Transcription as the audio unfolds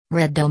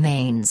Red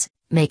domains,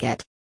 make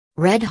it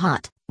red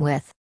hot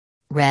with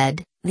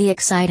Red, the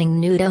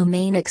exciting new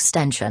domain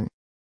extension.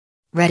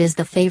 Red is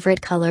the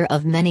favorite color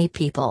of many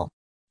people.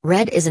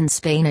 Red is in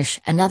Spanish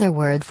another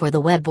word for the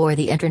web or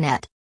the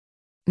internet.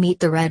 Meet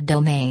the Red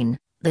domain,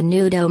 the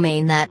new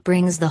domain that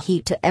brings the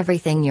heat to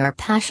everything you're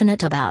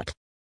passionate about.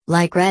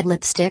 Like red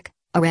lipstick,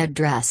 a red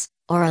dress,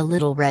 or a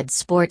little red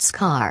sports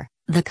car,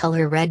 the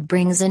color red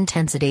brings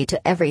intensity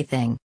to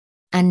everything.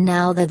 And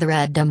now the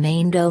Red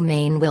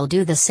domain will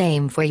do the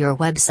same for your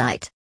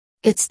website.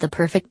 It's the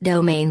perfect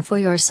domain for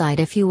your site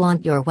if you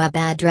want your web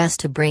address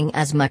to bring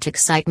as much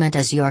excitement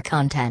as your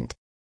content.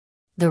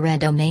 The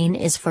Red domain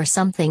is for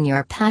something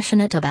you're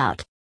passionate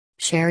about.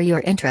 Share your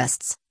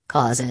interests,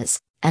 causes,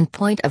 and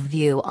point of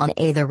view on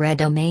the Red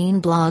domain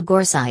blog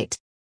or site.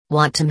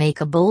 Want to make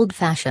a bold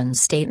fashion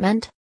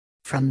statement?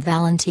 From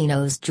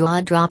Valentino's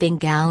jaw-dropping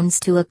gowns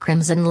to a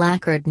crimson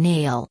lacquered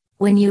nail,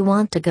 when you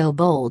want to go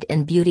bold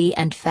in beauty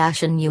and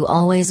fashion you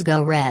always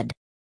go red.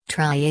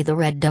 Try the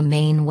Red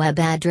domain web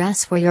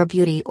address for your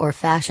beauty or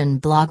fashion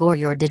blog or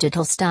your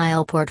digital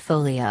style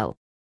portfolio.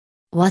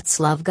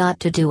 What's love got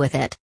to do with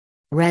it?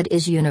 Red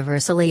is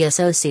universally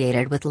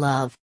associated with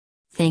love.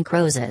 Think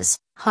roses,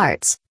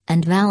 hearts,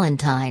 and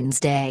Valentine's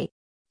Day.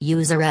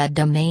 Use a Red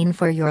domain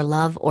for your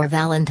love or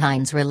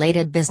Valentine's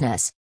related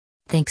business.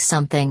 Think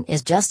something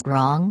is just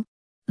wrong?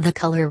 The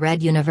color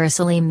red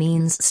universally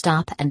means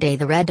stop, and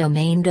the Red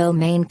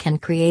domain can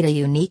create a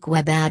unique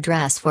web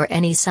address for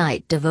any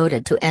site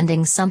devoted to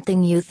ending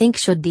something you think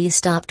should be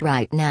stopped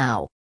right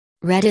now.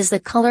 Red is the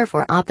color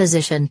for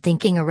opposition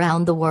thinking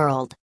around the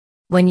world.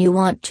 When you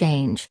want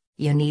change,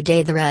 you need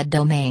the Red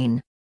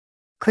domain.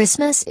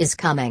 Christmas is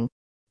coming.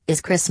 Is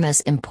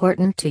Christmas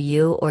important to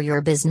you or your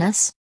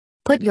business?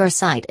 Put your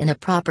site in a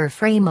proper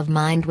frame of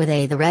mind with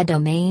the Red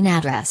domain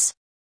address.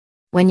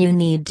 When you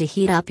need to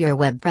heat up your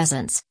web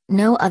presence,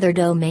 no other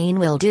domain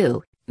will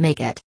do, make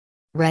it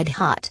red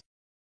hot.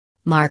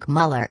 Mark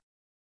Muller.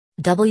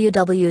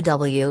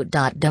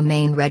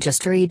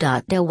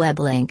 www.domainregistry.de web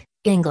link,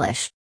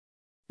 English.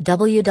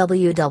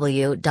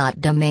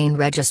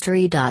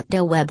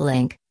 www.domainregistry.de web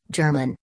link, German.